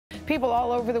People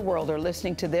all over the world are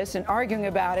listening to this and arguing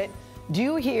about it. Do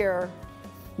you hear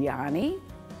Yanny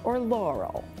or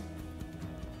Laurel?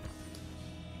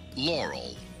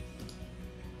 Laurel.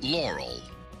 Laurel.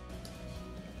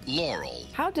 Laurel.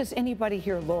 How does anybody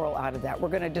hear Laurel out of that? We're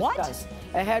going to discuss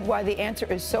ahead why the answer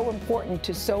is so important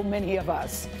to so many of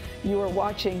us. You are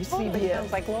watching CBS.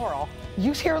 Sounds like Laurel.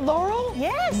 You hear Laurel?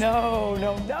 Yes. No.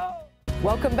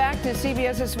 Welcome back to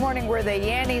CBS This Morning, where the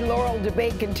Yanny-Laurel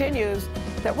debate continues.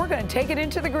 That we're going to take it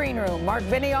into the green room. Mark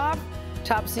Benioff,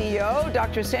 top CEO,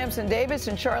 Dr. Samson Davis,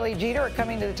 and Charlie Jeter are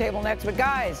coming to the table next. But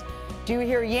guys, do you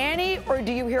hear Yanny or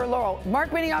do you hear Laurel?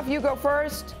 Mark Benioff, you go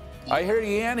first. I hear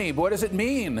Yanny. What does it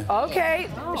mean? Okay.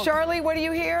 Charlie, what do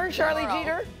you hear? Charlie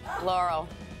Jeter? Laurel.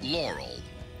 Laurel.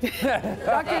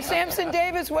 Dr. Samson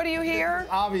Davis, what do you hear?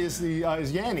 Obviously,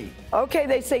 is Yanny. Okay,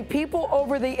 they say people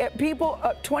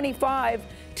 25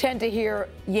 tend to hear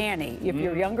Yanny. If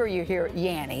you're younger, you hear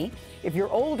Yanny. If you're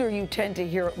older, you tend to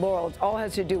hear Laurel. It all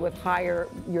has to do with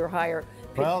your higher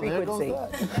pitch frequency.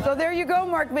 So there you go,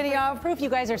 Mark Benioff. Proof you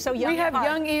guys are so young. We have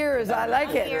young ears. I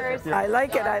like it.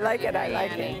 I like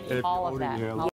it. All of that.